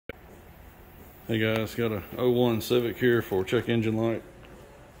Hey guys, got a 01 Civic here for check engine light.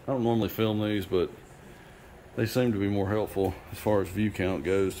 I don't normally film these, but they seem to be more helpful as far as view count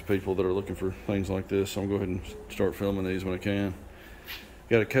goes to people that are looking for things like this. So I'm going to go ahead and start filming these when I can.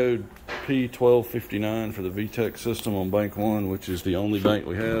 Got a code P1259 for the VTEC system on bank 1, which is the only bank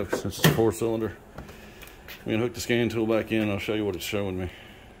we have since it's a 4-cylinder. I'm going to hook the scan tool back in and I'll show you what it's showing me.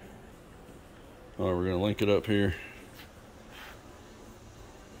 Alright, we're going to link it up here.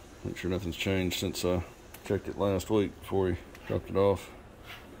 Make sure nothing's changed since I checked it last week before we dropped it off.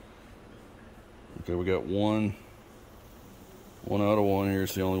 Okay, we got one out of one here.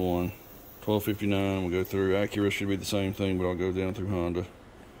 It's the only one. 1259. We'll go through. Acura should be the same thing, but I'll go down through Honda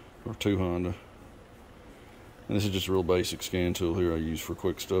or to Honda. And this is just a real basic scan tool here I use for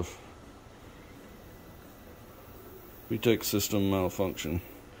quick stuff. VTEC system malfunction.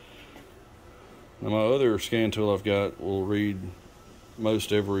 Now my other scan tool I've got will read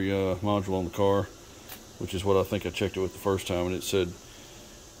most every module on the car, which is what I think I checked it with the first time, and it said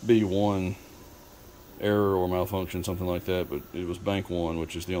B1 error or malfunction, something like that, but it was bank 1,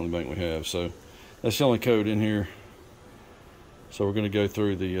 which is the only bank we have. So that's the only code in here. So we're going to go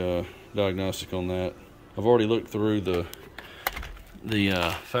through the diagnostic on that. I've already looked through the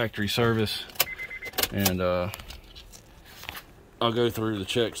factory service, and I'll go through the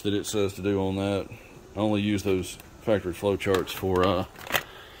checks that it says to do on that. I only use those factory flow charts for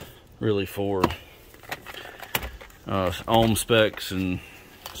really for ohm specs and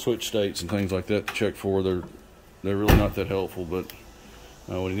switch states and things like that to check for. They're really not that helpful, but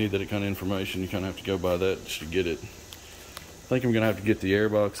when you need that kind of information, you kind of have to go by that just to get it. I think I'm gonna have to get the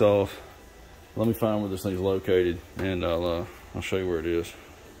airbox off. Let me find where this thing's located, and I'll show you where it is.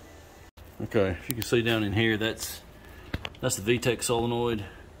 Okay, if you can see down in here, that's the Vtec Solenoid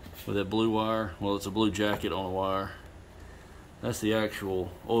with that blue wire. Well, it's a blue jacket on a wire. That's the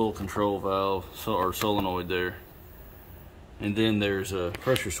actual oil control valve or solenoid there. And then there's a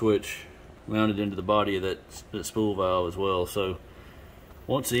pressure switch mounted into the body of that spool valve as well. So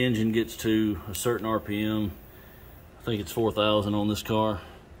once the engine gets to a certain RPM, I think it's 4,000 on this car,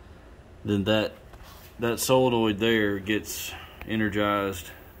 then that solenoid there gets energized,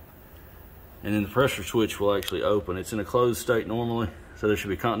 and then the pressure switch will actually open. It's in a closed state normally, so there should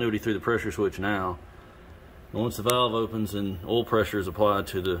be continuity through the pressure switch now. And once the valve opens and oil pressure is applied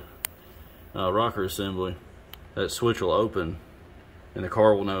to the rocker assembly, that switch will open, and the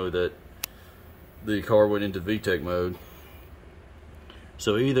car will know that the car went into VTEC mode.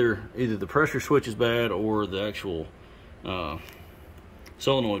 So either the pressure switch is bad, or the actual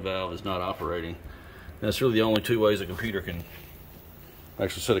solenoid valve is not operating. And that's really the only two ways a computer can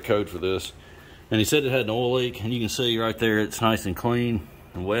actually set a code for this. And he said it had an oil leak, and you can see right there it's nice and clean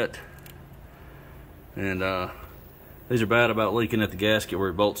and wet. And these are bad about leaking at the gasket where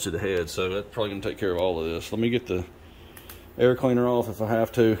it bolts to the head, so that's probably going to take care of all of this. Let me get the air cleaner off if I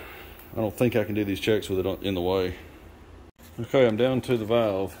have to. I don't think I can do these checks with it in the way. Okay, I'm down to the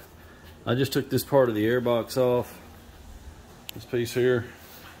valve. I just took this part of the air box off. This piece here.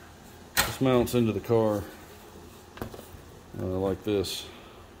 This mounts into the car like this.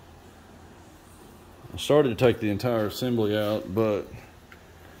 I started to take the entire assembly out, but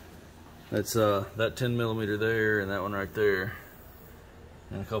that's that 10mm there and that one right there,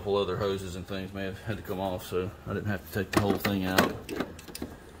 and a couple other hoses and things may have had to come off, so I didn't have to take the whole thing out.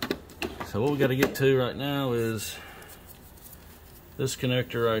 So what we got to get to right now is this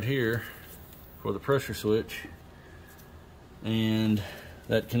connector right here for the pressure switch, and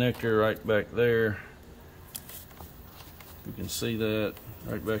that connector right back there. You can see that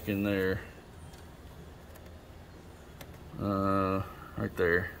right back in there, right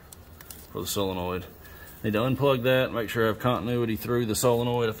there, for the solenoid. Need to unplug that, make sure I have continuity through the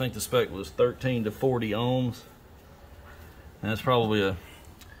solenoid. I think the spec was 13 to 40 ohms. And that's probably a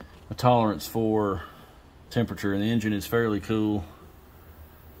tolerance for temperature, and the engine is fairly cool.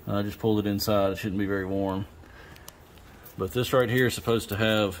 I just pulled it inside. It shouldn't be very warm. But this right here is supposed to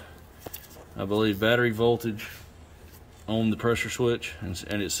have, I believe, battery voltage on the pressure switch, and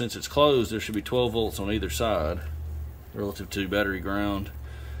since it's closed, there should be 12 volts on either side relative to battery ground.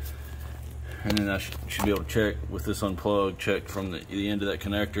 And then I should be able to check with this unplugged, check from the end of that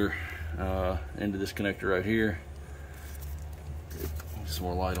connector into this connector right here. Get some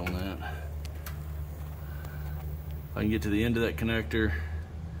more light on that. I can get to the end of that connector,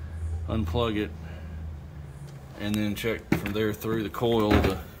 unplug it, and then check from there through the coil of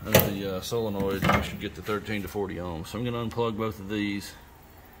the solenoid. I should get to 13 to 40 ohms. So I'm going to unplug both of these,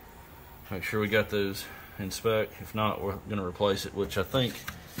 make sure we got those in spec. If not, we're going to replace it, which I think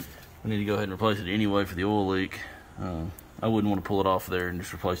we need to go ahead and replace it anyway for the oil leak. I wouldn't want to pull it off there and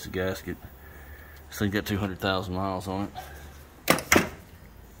just replace the gasket. So you got 200,000 miles on it.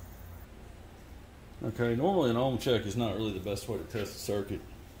 Okay, normally an ohm check is not really the best way to test a circuit.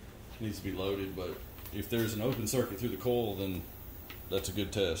 It needs to be loaded, but if there's an open circuit through the coil, then that's a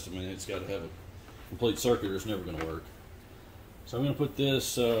good test. I mean, it's got to have a complete circuit or it's never going to work. So I'm going to put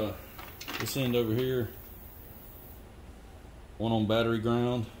this this end over here, one on battery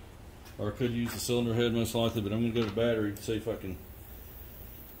ground, or I could use the cylinder head most likely, but I'm going to go to battery to see if I can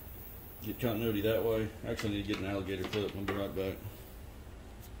get continuity that way. Actually, I need to get an alligator clip. I'll be right back.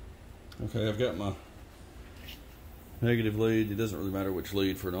 Okay, I've got my negative lead. It doesn't really matter which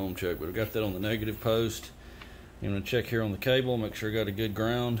lead for an ohm check, but I've got that on the negative post. I'm going to check here on the cable, make sure I got a good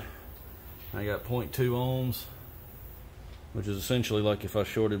ground. I got 0.2 ohms, which is essentially like if I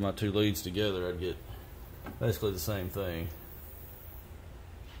shorted my two leads together, I'd get basically the same thing.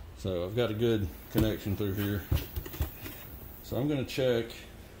 So I've got a good connection through here. So I'm going to check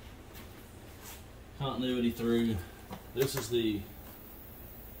continuity through. This is the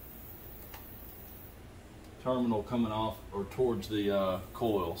terminal coming off or towards the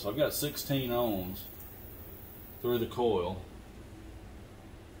coil. So I've got 16 ohms through the coil.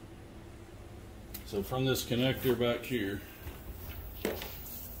 So from this connector back here,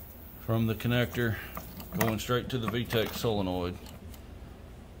 from the connector going straight to the Vtec Solenoid,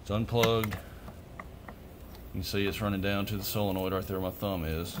 it's unplugged. You can see it's running down to the solenoid right there where my thumb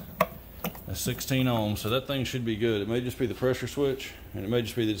is. That's 16 ohms, so that thing should be good. It may just be the pressure switch, and it may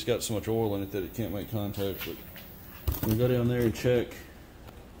just be that it's got so much oil in it that it can't make contact. But we go down there and check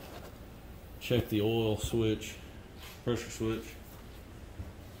the oil switch, pressure switch.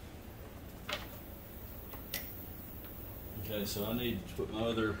 Okay, so I need to put my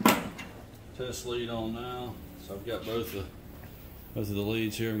other test lead on now. So I've got both of the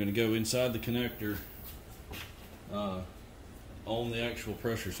leads here. I'm going to go inside the connector on the actual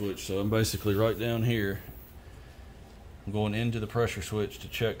pressure switch. So I'm basically right down here. I'm going into the pressure switch to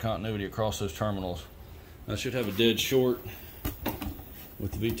check continuity across those terminals. I should have a dead short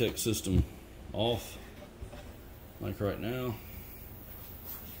with the VTEC system off, like right now.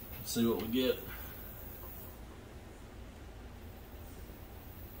 Let's see what we get.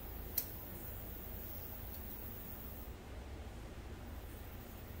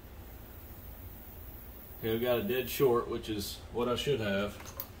 Okay, we've got a dead short, which is what I should have.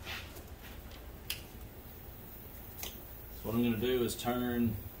 So what I'm going to do is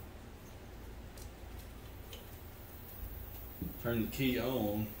turn the key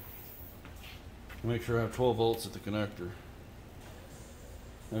on. Make sure I have 12 volts at the connector.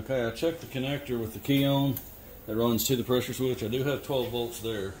 Okay, I checked the connector with the key on that runs to the pressure switch. I do have 12 volts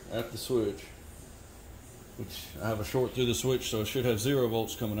there at the switch, which I have a short through the switch, so I should have 0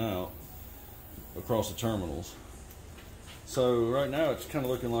 volts coming out across the terminals. So right now it's kind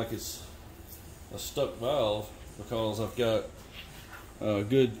of looking like it's a stuck valve because I've got a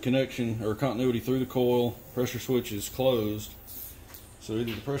good connection or continuity through the coil. Pressure switch is closed, so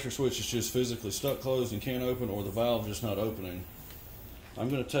either the pressure switch is just physically stuck closed and can't open, or the valve just not opening. I'm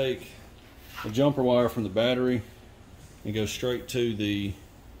going to take a jumper wire from the battery and go straight to the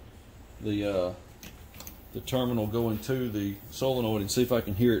terminal going to the solenoid and see if I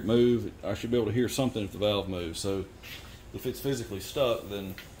can hear it move. I should be able to hear something if the valve moves. So if it's physically stuck,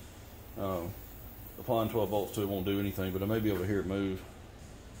 then applying 12 volts to it won't do anything, but I may be able to hear it move.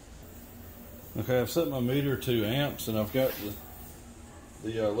 Okay, I've set my meter to amps, and I've got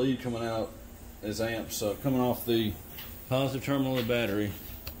the lead coming out as amps, coming off the positive terminal of the battery,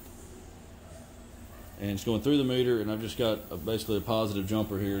 and it's going through the meter, and I've just got basically a positive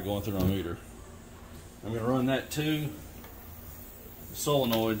jumper here going through my meter. I'm going to run that to the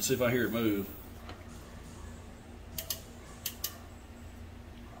solenoid and see if I hear it move.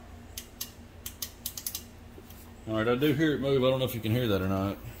 Alright, I do hear it move. I don't know if you can hear that or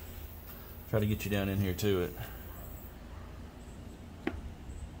not. Try to get you down in here to it.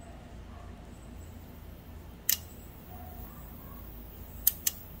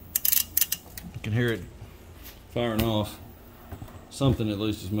 You can hear it firing off. Something at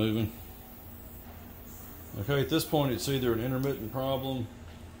least is moving. Okay, at this point it's either an intermittent problem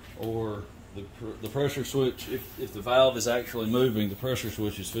or the pressure switch. If the valve is actually moving, the pressure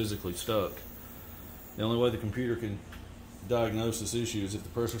switch is physically stuck. The only way the computer can diagnose this issue is if the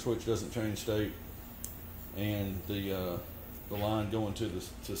pressure switch doesn't change state and the line going to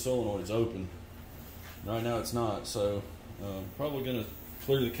the solenoid is open. Right now it's not, so probably going to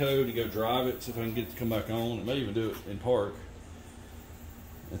clear the code and go drive it, see if I can get it to come back on. I may even do it in park.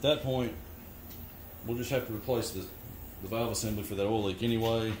 At that point, we'll just have to replace the valve assembly for that oil leak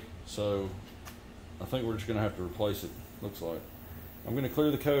anyway, so I think we're just going to have to replace it, looks like. I'm going to clear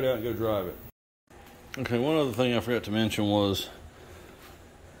the code out and go drive it. Okay, one other thing I forgot to mention was,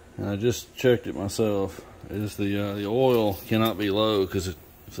 and I just checked it myself, is the oil cannot be low, because if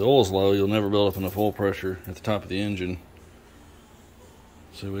the oil's low, you'll never build up enough oil pressure at the top of the engine.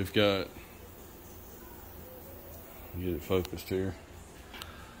 So we've got, get it focused here,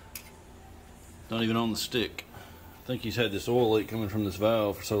 not even on the stick. I think he's had this oil leak coming from this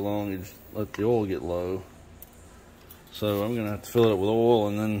valve for so long, he just let the oil get low. So I'm gonna have to fill it up with oil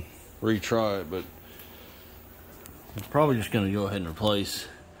and then retry it, but I'm probably just gonna go ahead and replace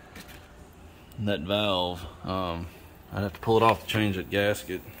that valve. I'd have to pull it off to change that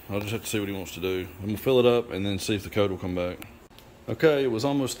gasket. I'll just have to see what he wants to do. I'm gonna fill it up and then see if the code will come back. Okay, it was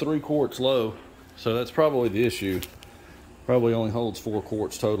almost 3 quarts low, so that's probably the issue. Probably only holds 4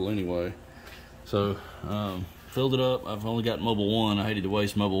 quarts total anyway. So filled it up. I've only got Mobile 1. I hated to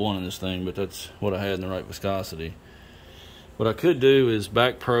waste Mobile 1 in this thing, but that's what I had in the right viscosity. What I could do is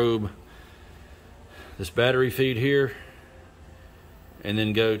back probe this battery feed here and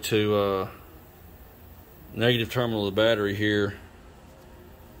then go to negative terminal of the battery here,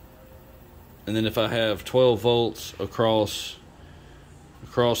 and then if I have 12 volts across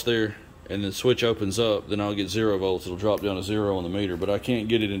there and the switch opens up, then I'll get 0 volts. It'll drop down to 0 on the meter, but I can't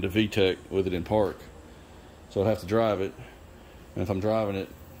get it into VTEC with it in park, so I'd have to drive it, and if I'm driving it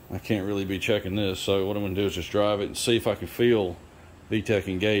I can't really be checking this. So what I'm going to do is just drive it and see if I can feel VTEC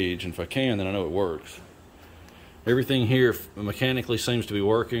engage, and if I can, then I know it works. Everything here mechanically seems to be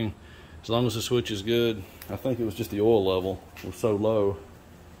working as long as the switch is good. I think it was just the oil level was so low.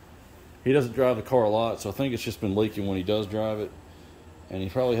 He doesn't drive the car a lot, so I think it's just been leaking when he does drive it, and he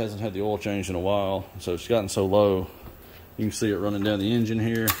probably hasn't had the oil changed in a while, so it's gotten so low. You can see it running down the engine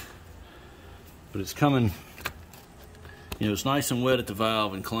here, but it's coming, you know, it's nice and wet at the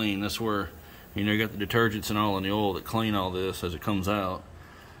valve and clean. That's where, you know, you got the detergents and all in the oil that clean all this as it comes out,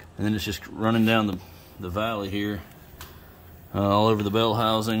 and then it's just running down the valley here, all over the bell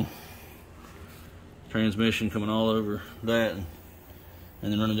housing, transmission coming all over that, and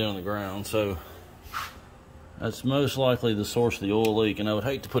then running down the ground. So that's most likely the source of the oil leak, and I would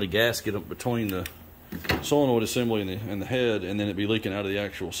hate to put a gasket up between the solenoid assembly and the head, and then it be leaking out of the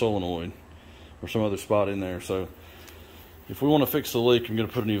actual solenoid or some other spot in there. So if we want to fix the leak, I'm going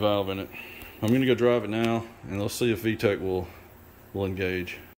to put a new valve in it. I'm going to go drive it now, and let's see if VTEC will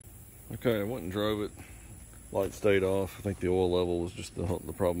engage. Okay, I went and drove it. Light stayed off. I think the oil level was just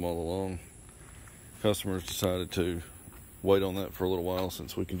the problem all along. Customers decided to wait on that for a little while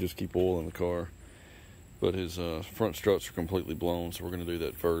since we can just keep oil in the car. But his front struts are completely blown, so we're going to do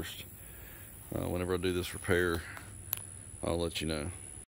that first. Whenever I do this repair, I'll let you know.